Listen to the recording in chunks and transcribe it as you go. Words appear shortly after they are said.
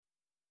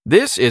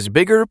This is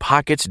Bigger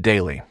Pockets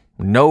Daily.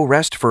 No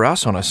rest for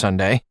us on a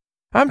Sunday.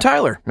 I'm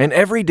Tyler, and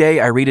every day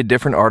I read a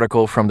different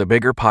article from the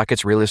Bigger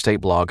Pockets real estate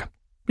blog.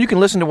 You can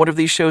listen to one of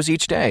these shows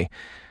each day,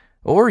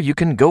 or you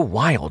can go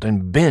wild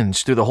and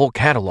binge through the whole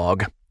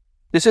catalog.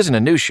 This isn't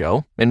a new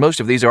show, and most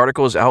of these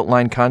articles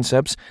outline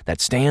concepts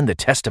that stand the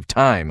test of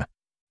time.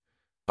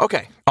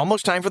 Okay,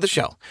 almost time for the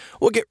show.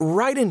 We'll get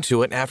right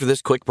into it after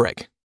this quick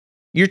break.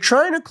 You're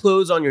trying to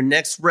close on your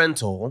next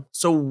rental,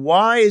 so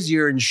why is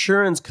your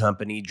insurance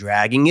company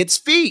dragging its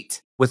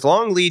feet? With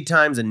long lead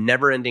times and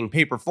never-ending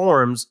paper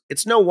forms,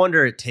 it's no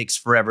wonder it takes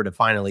forever to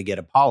finally get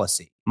a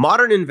policy.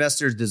 Modern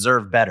investors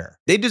deserve better.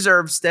 They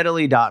deserve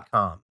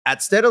Steadily.com.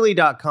 At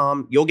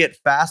Steadily.com, you'll get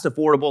fast,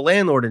 affordable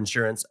landlord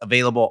insurance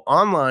available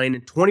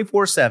online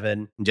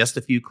 24/7 in just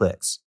a few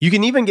clicks. You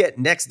can even get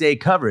next-day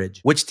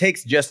coverage, which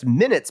takes just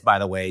minutes, by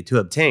the way, to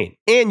obtain.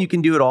 And you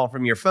can do it all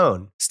from your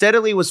phone.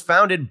 Steadily was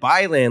founded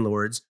by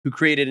landlords who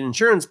created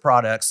insurance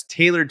products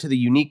tailored to the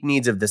unique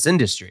needs of this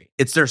industry.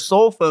 It's their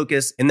sole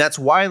focus, and that's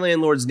why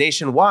landlords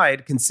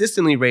nationwide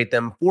consistently rate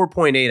them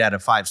 4.8 out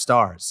of 5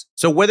 stars.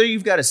 So whether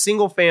you've got a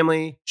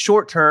single-family,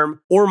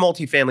 short-term, or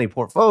multifamily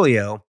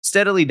portfolio,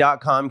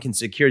 Steadily.com can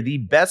secure the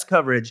best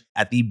coverage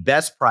at the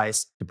best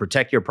price to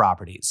protect your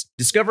properties.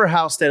 Discover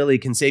how Steadily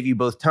can save you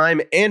both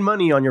time and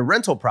money on your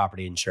rental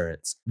property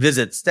insurance.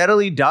 Visit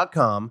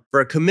Steadily.com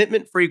for a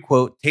commitment-free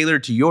quote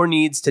tailored to your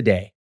needs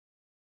today.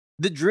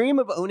 The dream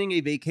of owning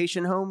a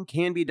vacation home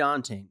can be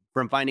daunting.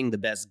 From finding the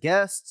best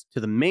guests,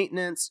 to the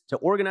maintenance, to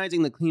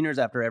organizing the cleaners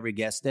after every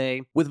guest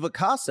stay, with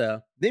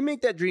Vacasa, they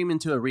make that dream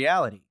into a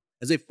reality.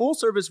 As a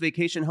full-service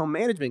vacation home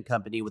management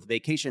company with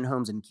vacation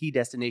homes in key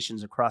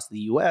destinations across the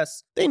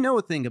U.S., they know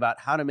a thing about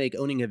how to make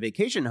owning a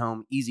vacation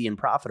home easy and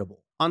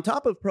profitable. On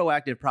top of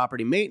proactive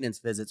property maintenance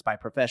visits by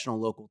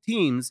professional local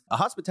teams, a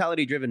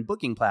hospitality-driven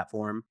booking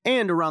platform,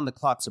 and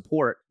around-the-clock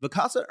support,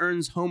 Vacasa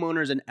earns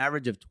homeowners an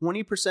average of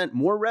 20%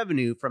 more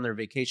revenue from their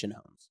vacation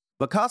homes.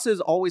 Vacasa is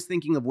always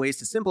thinking of ways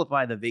to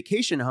simplify the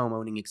vacation home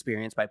owning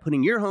experience by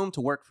putting your home to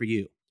work for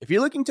you. If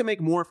you're looking to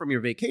make more from your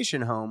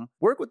vacation home,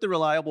 work with the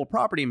reliable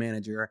property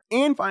manager,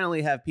 and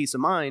finally have peace of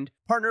mind,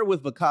 partner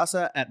with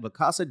Vacasa at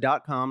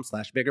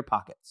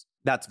vacasa.com/biggerpockets.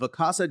 That's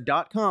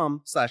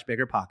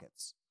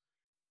vacasa.com/biggerpockets.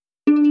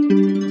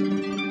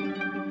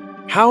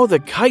 How the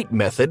Kite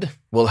Method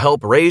Will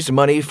Help Raise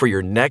Money for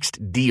Your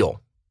Next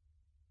Deal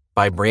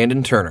by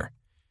Brandon Turner.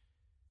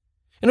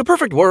 In a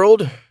perfect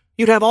world,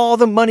 you'd have all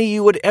the money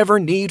you would ever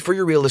need for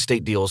your real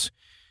estate deals.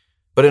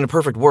 But in a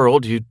perfect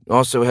world, you'd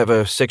also have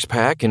a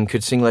six-pack and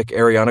could sing like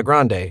Ariana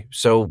Grande,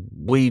 so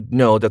we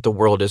know that the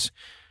world is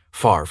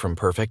far from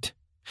perfect.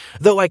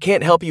 Though I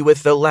can't help you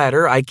with the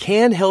latter, I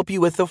can help you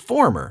with the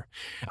former.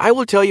 I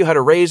will tell you how to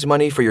raise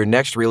money for your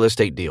next real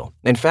estate deal.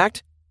 In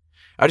fact,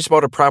 I just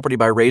bought a property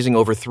by raising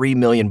over $3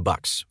 million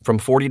from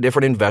 40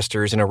 different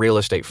investors in a real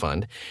estate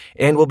fund,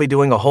 and we'll be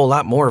doing a whole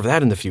lot more of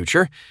that in the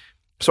future.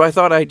 So I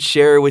thought I'd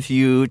share with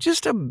you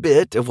just a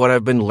bit of what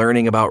I've been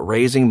learning about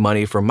raising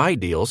money for my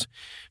deals,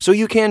 so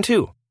you can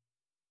too.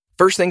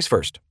 First things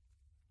first,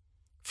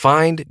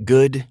 find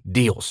good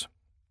deals.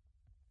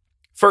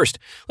 First,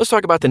 let's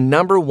talk about the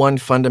number one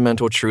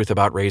fundamental truth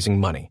about raising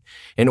money.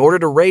 In order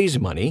to raise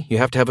money, you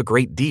have to have a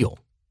great deal.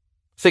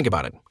 Think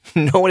about it.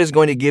 No one is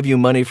going to give you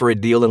money for a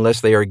deal unless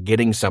they are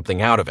getting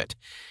something out of it.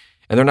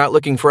 And they're not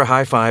looking for a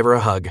high five or a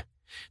hug.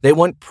 They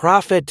want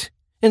profit,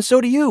 and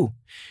so do you.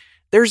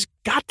 There's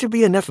got to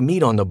be enough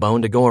meat on the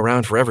bone to go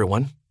around for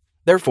everyone.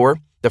 Therefore,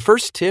 the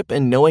first tip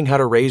in knowing how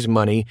to raise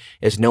money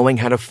is knowing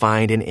how to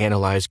find and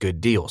analyze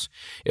good deals.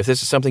 If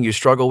this is something you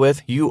struggle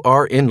with, you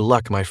are in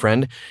luck, my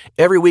friend.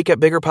 Every week at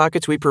Bigger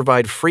Pockets, we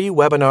provide free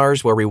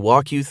webinars where we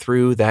walk you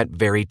through that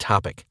very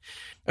topic.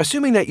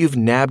 Assuming that you've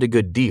nabbed a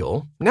good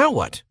deal, now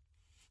what?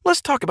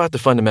 Let's talk about the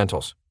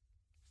fundamentals.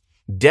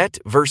 Debt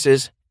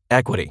versus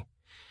equity.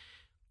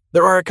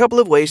 There are a couple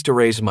of ways to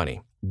raise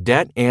money,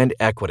 debt and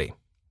equity.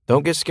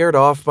 Don't get scared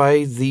off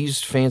by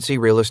these fancy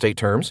real estate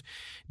terms.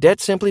 Debt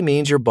simply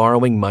means you're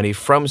borrowing money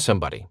from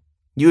somebody,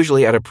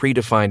 usually at a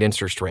predefined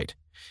interest rate.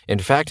 In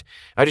fact,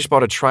 I just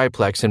bought a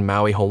triplex in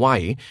Maui,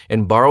 Hawaii,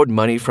 and borrowed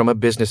money from a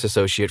business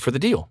associate for the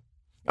deal.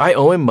 I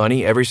owe him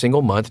money every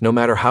single month, no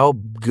matter how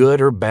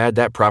good or bad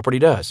that property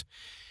does.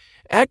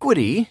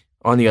 Equity,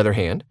 on the other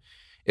hand,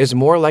 is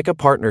more like a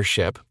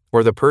partnership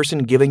where the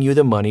person giving you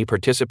the money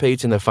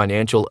participates in the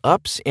financial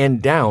ups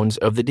and downs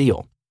of the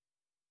deal.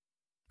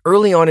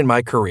 Early on in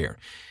my career,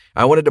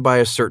 I wanted to buy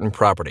a certain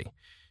property.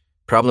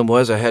 Problem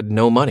was I had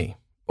no money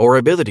or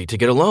ability to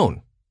get a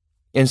loan.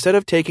 Instead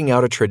of taking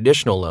out a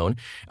traditional loan,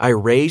 I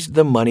raised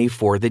the money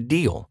for the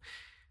deal.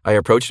 I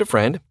approached a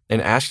friend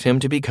and asked him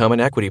to become an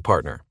equity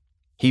partner.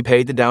 He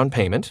paid the down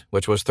payment,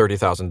 which was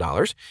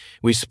 $30,000.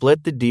 We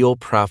split the deal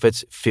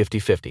profits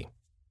 50-50.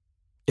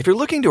 If you're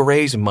looking to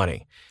raise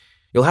money,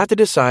 you'll have to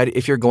decide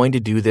if you're going to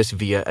do this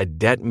via a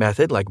debt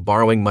method like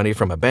borrowing money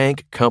from a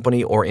bank,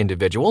 company, or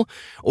individual,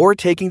 or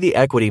taking the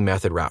equity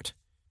method route.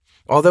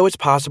 Although it's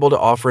possible to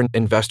offer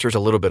investors a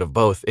little bit of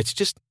both, it's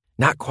just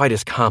not quite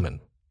as common.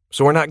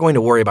 So we're not going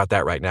to worry about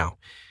that right now.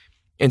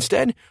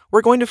 Instead,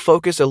 we're going to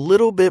focus a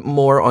little bit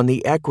more on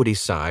the equity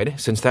side,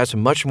 since that's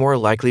much more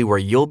likely where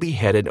you'll be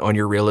headed on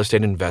your real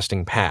estate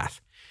investing path.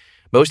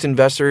 Most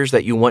investors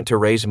that you want to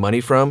raise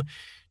money from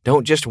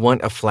don't just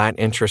want a flat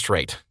interest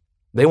rate.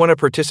 They want to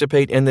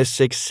participate in the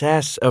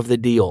success of the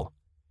deal.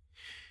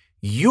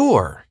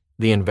 You're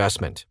the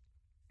investment.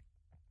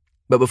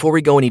 But before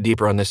we go any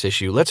deeper on this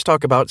issue, let's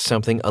talk about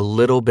something a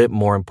little bit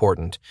more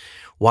important.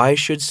 Why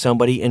should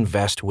somebody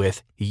invest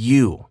with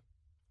you?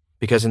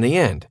 Because in the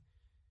end,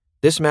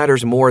 this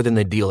matters more than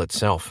the deal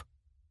itself.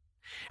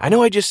 I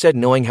know I just said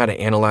knowing how to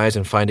analyze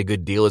and find a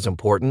good deal is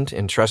important,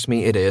 and trust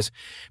me, it is,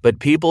 but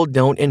people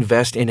don't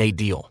invest in a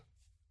deal.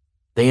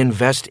 They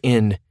invest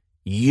in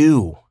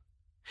you.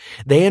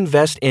 They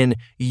invest in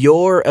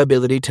your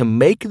ability to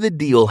make the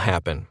deal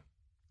happen.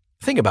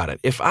 Think about it.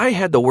 If I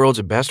had the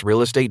world's best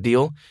real estate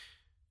deal,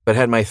 but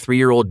had my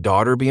 3-year-old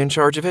daughter be in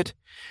charge of it,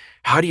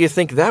 how do you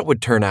think that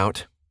would turn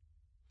out?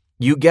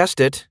 You guessed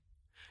it,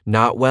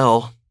 not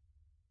well.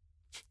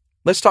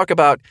 Let's talk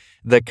about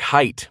the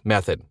kite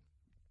method.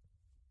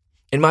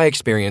 In my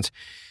experience,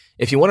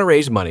 if you want to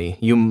raise money,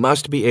 you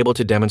must be able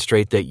to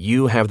demonstrate that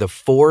you have the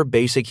 4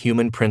 basic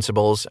human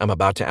principles I'm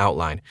about to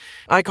outline.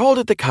 I called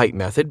it the kite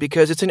method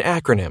because it's an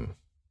acronym.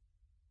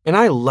 And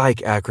I like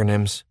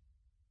acronyms.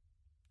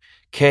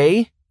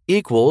 K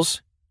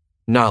equals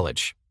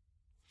knowledge.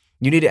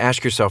 You need to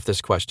ask yourself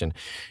this question.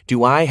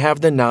 Do I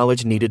have the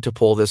knowledge needed to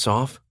pull this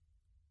off?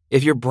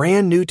 If you're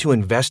brand new to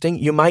investing,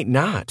 you might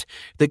not.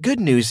 The good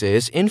news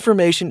is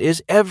information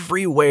is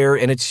everywhere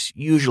and it's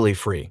usually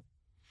free.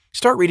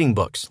 Start reading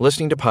books,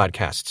 listening to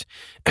podcasts,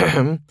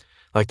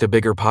 like the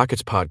Bigger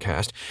Pockets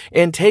podcast,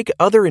 and take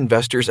other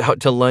investors out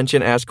to lunch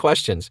and ask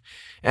questions.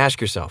 Ask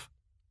yourself,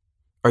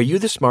 are you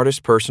the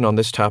smartest person on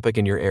this topic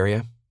in your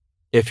area?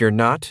 If you're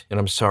not, and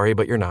I'm sorry,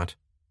 but you're not,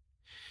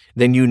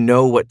 then you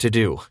know what to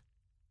do.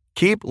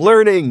 Keep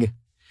learning.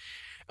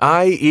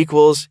 I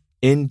equals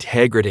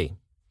integrity.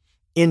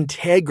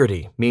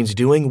 Integrity means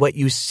doing what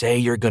you say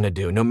you're going to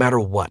do, no matter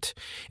what.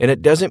 And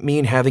it doesn't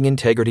mean having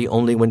integrity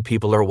only when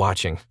people are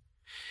watching.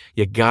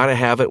 You gotta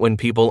have it when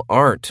people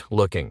aren't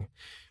looking.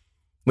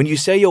 When you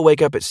say you'll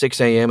wake up at 6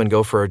 a.m. and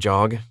go for a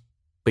jog,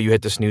 but you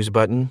hit the snooze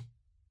button,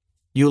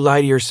 you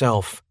lie to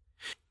yourself.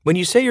 When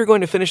you say you're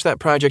going to finish that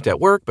project at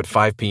work, but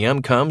 5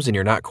 p.m. comes and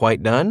you're not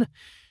quite done,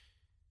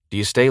 do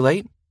you stay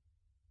late?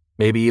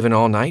 Maybe even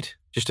all night,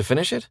 just to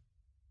finish it?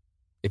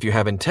 If you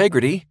have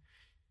integrity,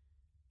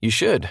 you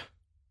should.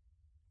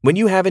 When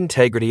you have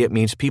integrity, it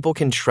means people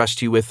can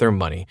trust you with their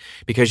money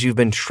because you've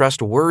been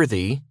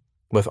trustworthy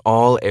with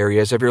all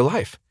areas of your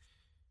life.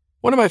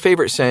 One of my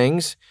favorite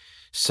sayings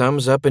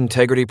sums up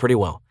integrity pretty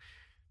well.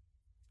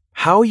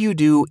 How you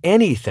do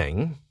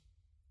anything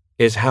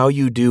is how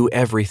you do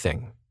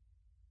everything.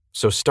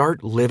 So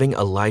start living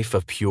a life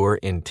of pure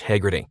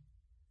integrity.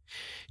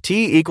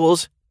 T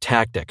equals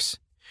tactics.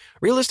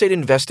 Real estate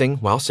investing,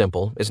 while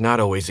simple, is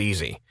not always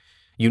easy.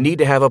 You need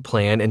to have a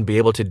plan and be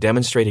able to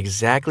demonstrate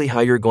exactly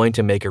how you're going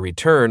to make a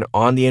return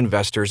on the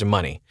investor's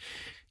money.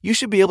 You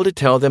should be able to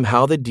tell them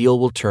how the deal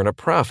will turn a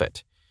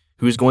profit,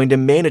 who's going to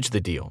manage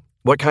the deal,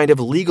 what kind of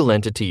legal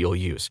entity you'll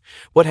use,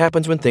 what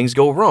happens when things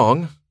go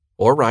wrong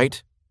or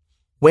right,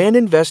 when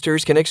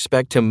investors can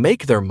expect to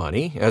make their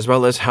money, as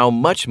well as how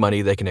much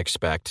money they can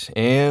expect,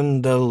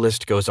 and the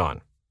list goes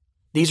on.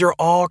 These are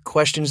all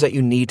questions that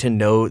you need to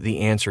know the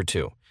answer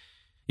to.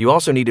 You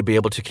also need to be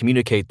able to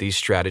communicate these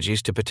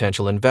strategies to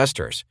potential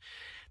investors.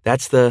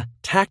 That's the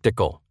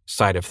tactical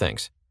side of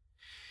things.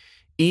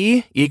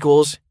 E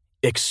equals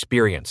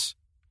experience.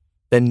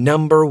 The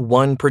number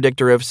one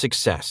predictor of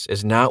success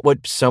is not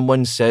what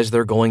someone says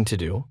they're going to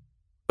do,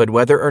 but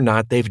whether or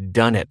not they've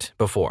done it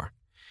before.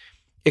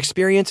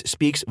 Experience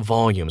speaks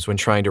volumes when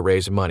trying to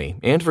raise money,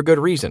 and for good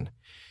reason.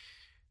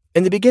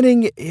 In the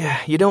beginning,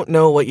 you don't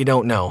know what you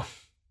don't know.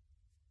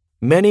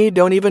 Many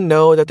don't even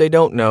know that they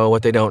don't know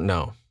what they don't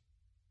know.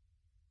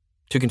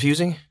 Too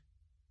confusing?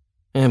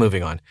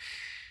 Moving on.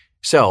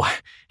 So,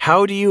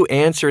 how do you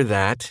answer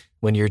that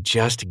when you're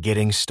just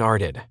getting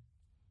started?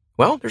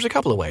 Well, there's a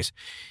couple of ways.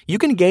 You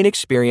can gain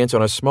experience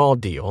on a small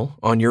deal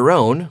on your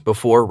own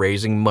before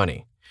raising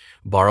money.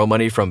 Borrow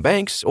money from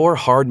banks or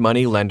hard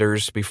money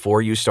lenders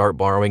before you start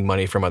borrowing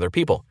money from other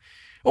people.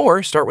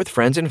 Or start with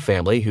friends and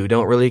family who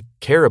don't really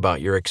care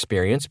about your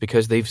experience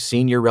because they've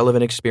seen your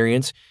relevant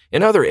experience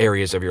in other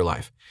areas of your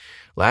life.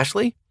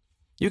 Lastly,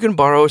 you can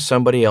borrow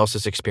somebody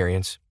else's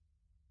experience.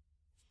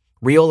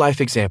 Real life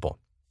example.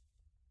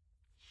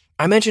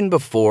 I mentioned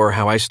before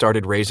how I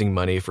started raising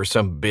money for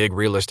some big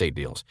real estate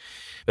deals,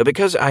 but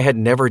because I had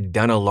never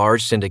done a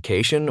large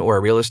syndication or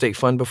a real estate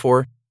fund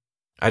before,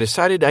 I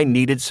decided I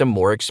needed some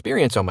more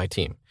experience on my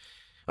team.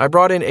 I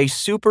brought in a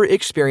super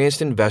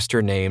experienced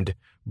investor named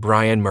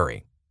Brian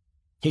Murray.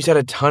 He's had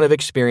a ton of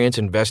experience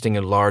investing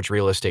in large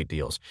real estate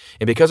deals,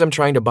 and because I'm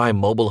trying to buy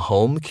mobile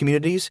home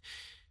communities,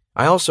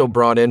 I also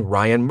brought in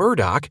Ryan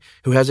Murdoch,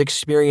 who has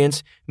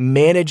experience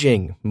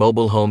managing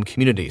mobile home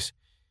communities.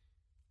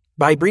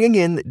 By bringing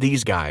in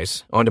these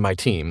guys onto my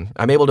team,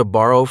 I'm able to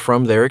borrow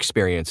from their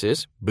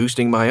experiences,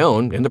 boosting my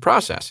own in the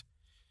process.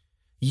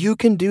 you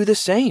can do the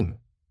same.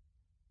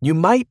 You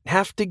might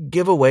have to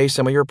give away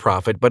some of your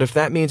profit, but if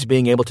that means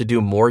being able to do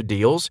more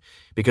deals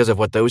because of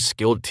what those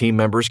skilled team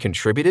members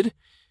contributed,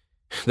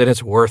 then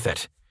it's worth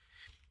it.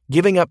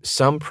 Giving up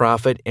some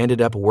profit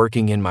ended up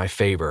working in my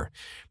favor.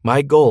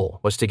 My goal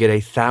was to get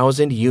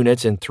 1,000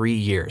 units in 3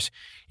 years,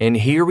 and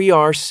here we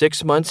are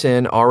 6 months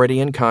in,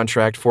 already in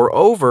contract for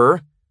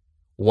over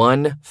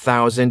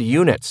 1,000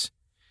 units.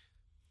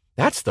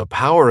 That's the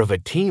power of a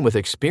team with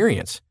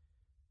experience.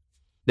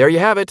 There you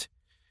have it,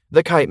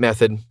 the kite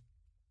method.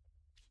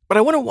 But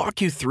I want to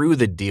walk you through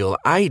the deal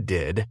I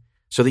did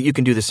so that you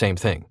can do the same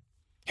thing.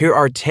 Here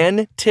are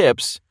 10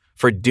 tips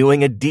for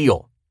doing a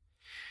deal.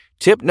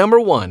 Tip number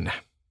 1,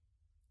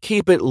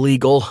 keep it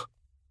legal.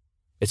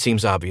 It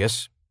seems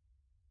obvious,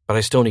 but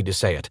I still need to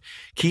say it.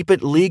 Keep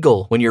it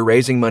legal when you're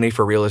raising money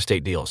for real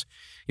estate deals.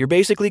 You're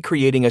basically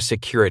creating a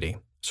security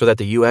so that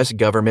the U.S.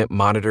 government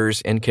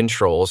monitors and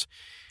controls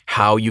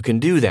how you can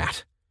do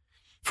that.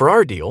 For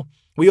our deal,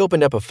 we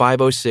opened up a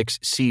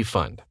 506c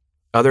fund.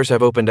 Others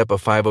have opened up a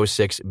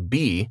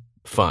 506b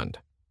fund.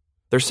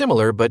 They're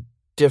similar but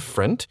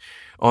different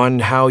on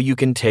how you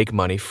can take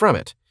money from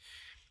it.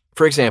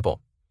 For example,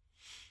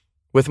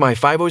 with my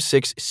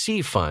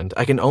 506c fund,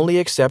 I can only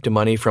accept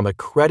money from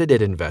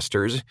accredited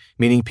investors,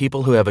 meaning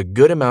people who have a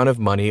good amount of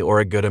money or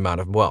a good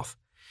amount of wealth.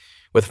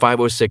 With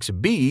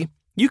 506b,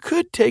 you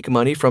could take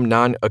money from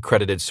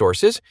non-accredited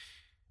sources,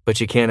 but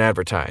you can't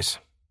advertise.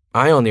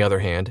 I, on the other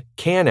hand,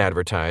 can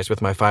advertise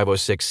with my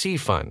 506c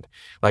fund,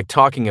 like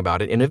talking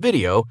about it in a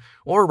video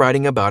or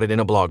writing about it in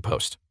a blog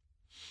post.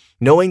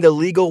 Knowing the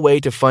legal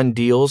way to fund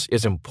deals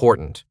is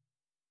important.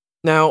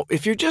 Now,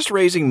 if you're just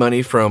raising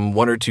money from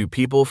 1 or 2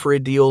 people for a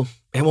deal,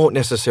 it won't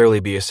necessarily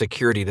be a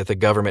security that the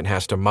government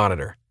has to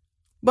monitor.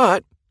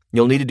 But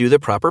you'll need to do the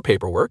proper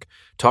paperwork,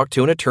 talk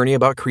to an attorney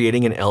about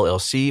creating an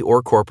LLC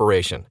or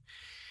corporation.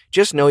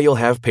 Just know you'll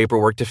have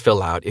paperwork to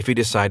fill out if you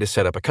decide to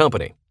set up a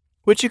company,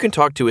 which you can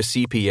talk to a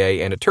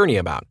CPA and attorney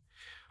about.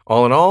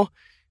 All in all,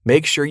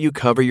 make sure you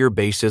cover your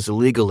bases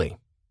legally.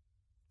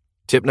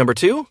 Tip number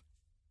 2,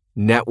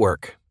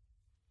 network.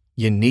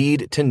 You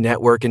need to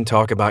network and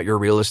talk about your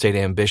real estate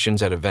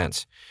ambitions at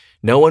events.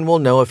 No one will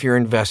know if you're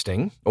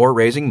investing or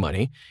raising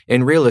money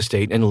in real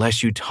estate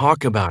unless you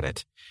talk about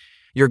it.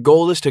 Your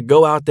goal is to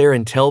go out there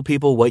and tell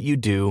people what you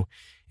do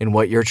and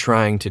what you're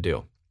trying to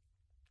do.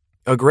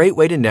 A great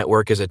way to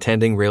network is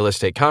attending real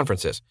estate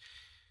conferences.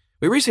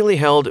 We recently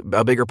held a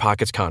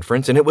BiggerPockets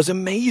conference, and it was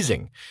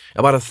amazing.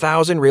 About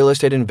 1,000 real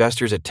estate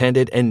investors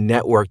attended and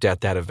networked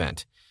at that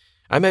event.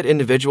 I met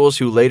individuals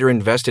who later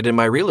invested in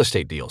my real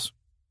estate deals.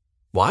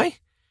 Why?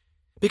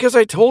 Because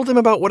I told them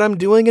about what I'm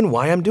doing and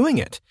why I'm doing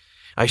it.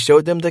 I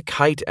showed them the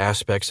kite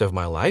aspects of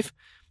my life,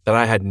 that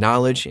I had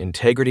knowledge,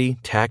 integrity,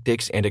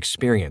 tactics, and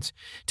experience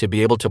to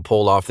be able to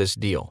pull off this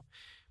deal.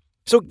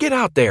 So get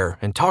out there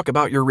and talk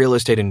about your real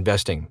estate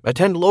investing.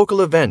 Attend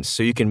local events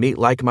so you can meet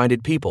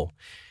like-minded people.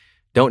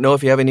 Don't know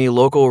if you have any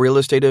local real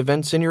estate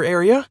events in your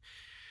area?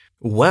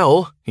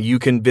 Well, you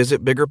can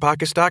visit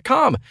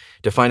BiggerPockets.com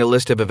to find a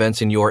list of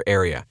events in your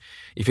area.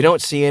 If you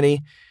don't see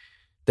any,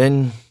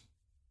 then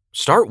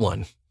start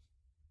one.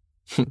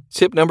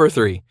 Tip number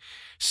 3,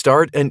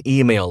 start an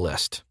email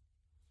list.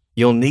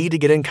 You'll need to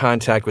get in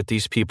contact with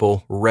these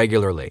people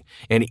regularly,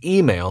 and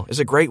email is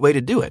a great way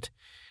to do it.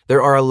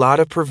 There are a lot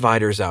of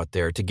providers out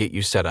there to get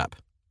you set up.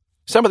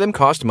 Some of them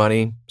cost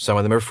money, some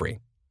of them are free.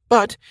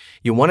 But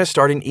you want to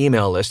start an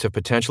email list of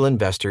potential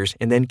investors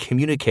and then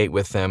communicate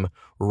with them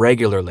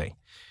regularly.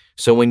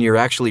 So when you're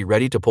actually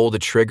ready to pull the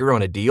trigger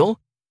on a deal,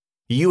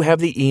 you have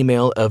the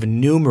email of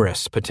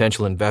numerous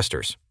potential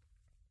investors.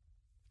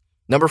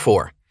 Number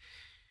 4,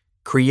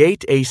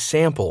 create a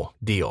sample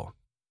deal.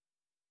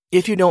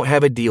 If you don't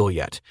have a deal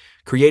yet,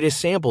 create a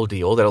sample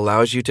deal that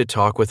allows you to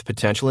talk with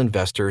potential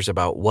investors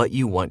about what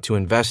you want to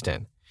invest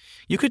in.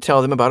 You could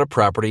tell them about a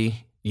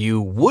property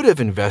you would have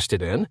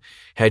invested in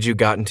had you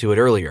gotten to it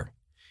earlier.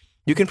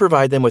 You can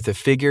provide them with the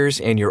figures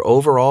and your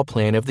overall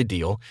plan of the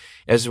deal,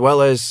 as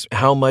well as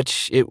how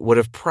much it would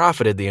have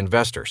profited the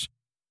investors.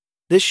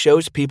 This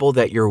shows people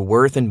that you're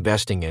worth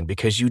investing in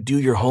because you do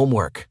your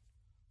homework.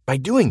 By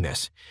doing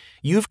this,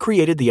 you've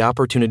created the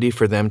opportunity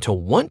for them to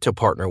want to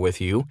partner with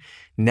you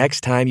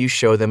next time you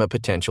show them a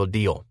potential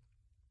deal.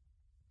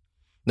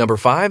 Number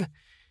 5,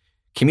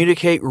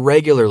 communicate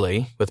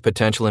regularly with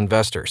potential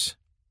investors.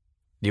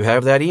 You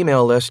have that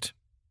email list.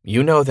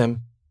 You know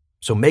them.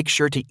 So make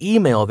sure to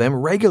email them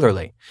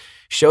regularly.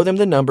 Show them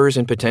the numbers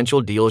and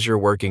potential deals you're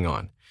working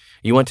on.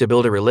 You want to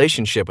build a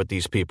relationship with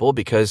these people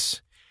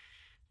because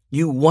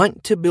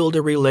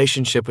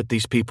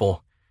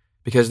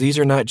these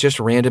are not just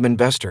random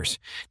investors.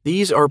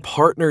 These are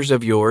partners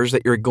of yours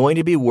that you're going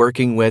to be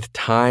working with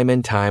time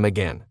and time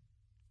again.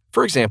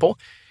 For example,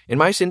 in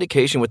my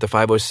syndication with the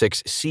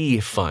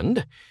 506c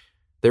fund,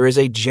 there is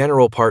a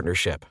general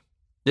partnership.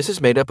 This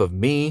is made up of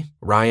me,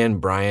 Ryan,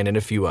 Brian, and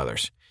a few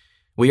others.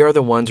 We are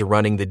the ones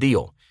running the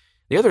deal.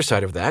 The other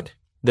side of that,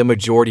 the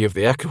majority of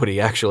the equity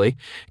actually,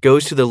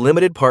 goes to the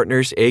limited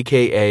partners,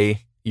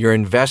 aka your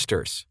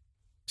investors.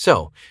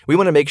 So, we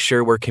want to make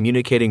sure we're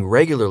communicating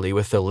regularly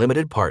with the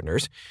limited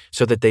partners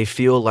so that they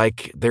feel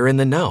like they're in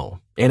the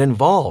know and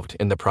involved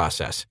in the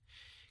process.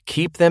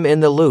 Keep them in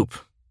the loop,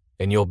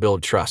 and you'll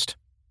build trust.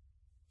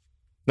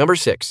 Number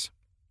 6,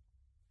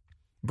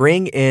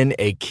 bring in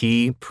a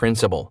key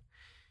principal.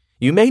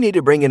 You may need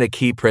to bring in a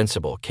key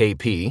principal,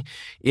 KP,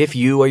 if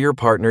you or your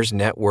partner's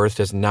net worth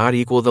does not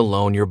equal the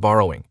loan you're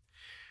borrowing.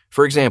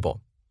 For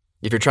example,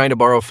 if you're trying to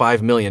borrow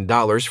 $5 million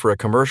for a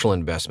commercial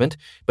investment,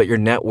 but your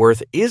net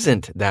worth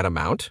isn't that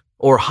amount,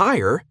 or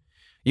higher,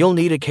 you'll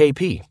need a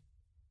KP.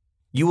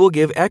 You will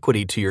give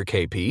equity to your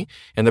KP,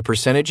 and the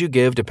percentage you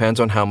give depends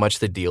on how much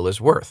the deal is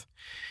worth.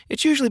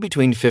 It's usually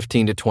between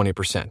 15 to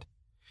 20%.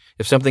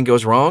 If something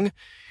goes wrong,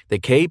 the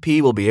KP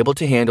will be able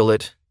to handle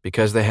it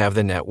because they have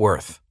the net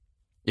worth.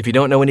 If you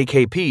don't know any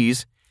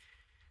KPs,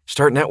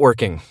 start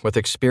networking with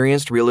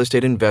experienced real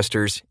estate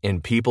investors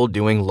and people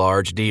doing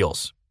large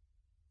deals.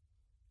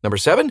 Number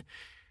 7,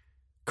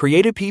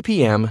 create a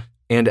PPM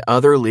and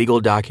other legal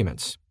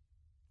documents.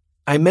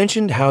 I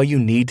mentioned how you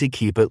need to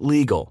keep it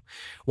legal.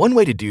 One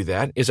way to do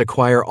that is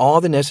acquire all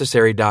the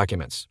necessary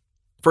documents.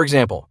 For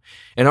example,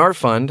 in our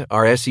fund,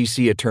 our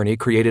SEC attorney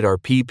created our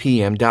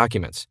PPM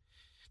documents.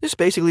 This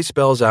basically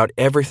spells out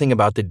everything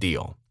about the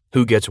deal,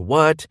 who gets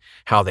what,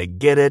 how they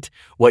get it,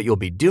 what you'll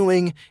be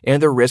doing,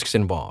 and the risks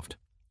involved.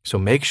 So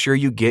make sure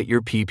you get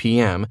your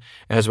PPM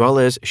as well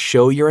as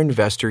show your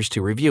investors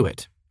to review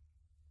it.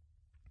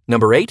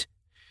 Number 8,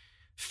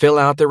 fill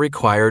out the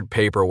required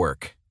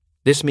paperwork.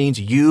 This means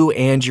you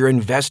and your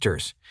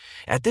investors.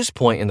 At this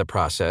point in the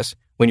process,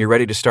 when you're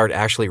ready to start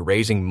actually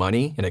raising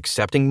money and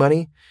accepting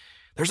money,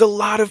 there's a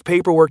lot of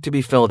paperwork to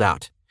be filled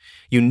out.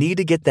 You need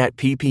to get that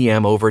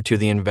PPM over to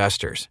the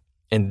investors.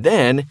 And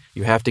then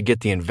you have to get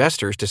the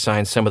investors to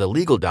sign some of the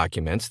legal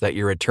documents that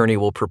your attorney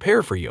will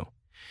prepare for you.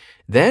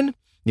 Then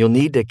you'll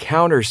need to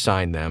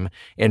countersign them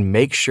and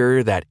make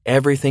sure that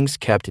everything's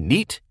kept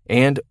neat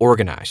and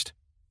organized.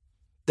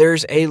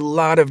 There's a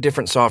lot of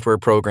different software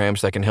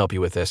programs that can help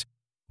you with this.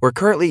 We're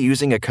currently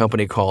using a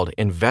company called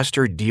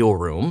Investor Deal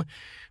Room,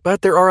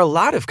 but there are a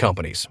lot of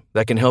companies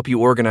that can help you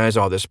organize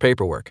all this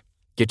paperwork,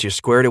 get you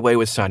squared away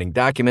with signing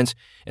documents,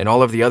 and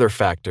all of the other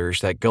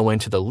factors that go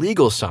into the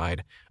legal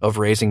side of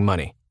raising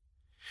money.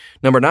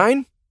 Number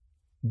 9,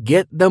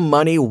 get the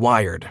money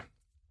wired.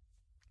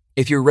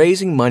 If you're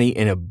raising money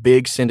in a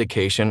big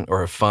syndication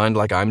or a fund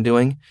like I'm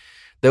doing,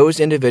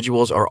 those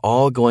individuals are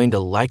all going to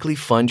likely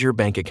fund your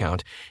bank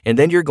account, and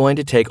then you're going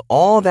to take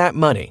all that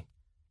money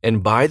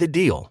and buy the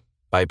deal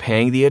by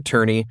paying the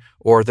attorney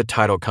or the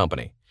title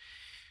company.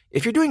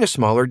 If you're doing a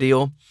smaller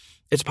deal,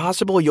 it's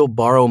possible you'll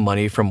borrow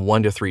money from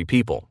 1 to 3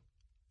 people.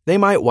 They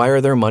might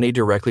wire their money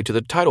directly to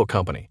the title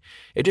company.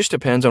 It just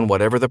depends on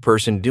whatever the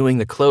person doing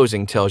the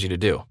closing tells you to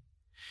do.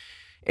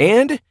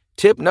 And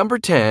tip number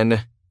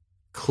 10,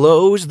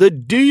 close the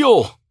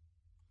deal.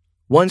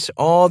 Once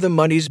all the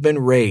money's been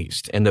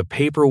raised and the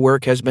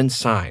paperwork has been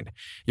signed,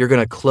 you're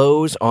going to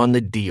close on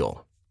the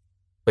deal.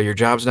 But your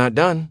job's not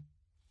done.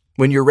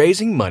 When you're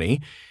raising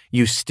money,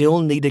 you still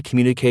need to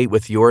communicate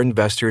with your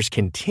investors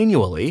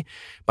continually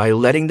by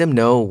letting them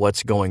know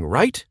what's going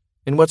right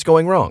and what's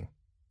going wrong.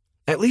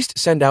 At least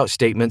send out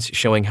statements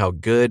showing how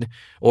good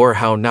or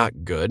how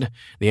not good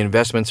the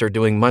investments are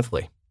doing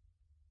monthly.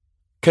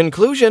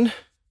 Conclusion,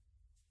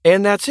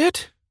 and that's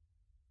it.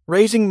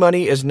 Raising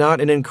money is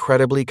not an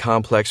incredibly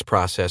complex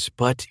process,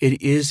 but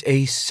it is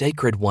a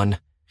sacred one.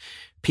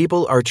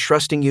 People are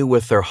trusting you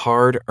with their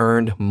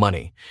hard-earned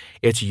money.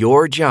 It's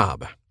your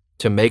job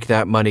to make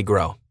that money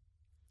grow.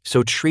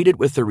 So treat it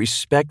with the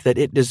respect that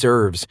it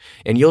deserves,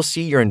 and you'll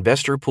see your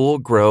investor pool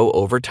grow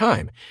over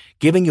time,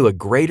 giving you a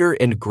greater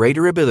and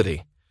greater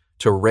ability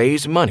to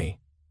raise money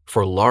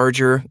for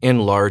larger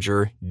and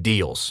larger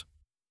deals.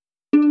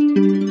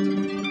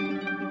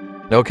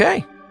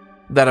 Okay,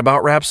 that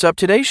about wraps up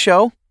today's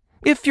show.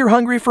 If you're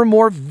hungry for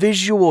more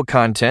visual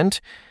content,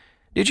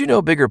 did you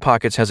know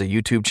BiggerPockets has a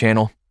YouTube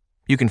channel?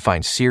 You can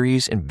find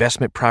series,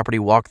 investment property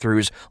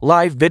walkthroughs,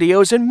 live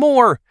videos, and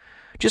more.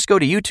 Just go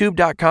to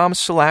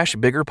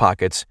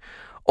youtube.com/BiggerPockets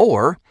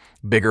or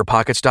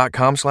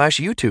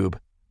BiggerPockets.com/YouTube.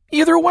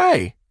 Either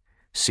way.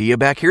 See you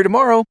back here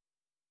tomorrow.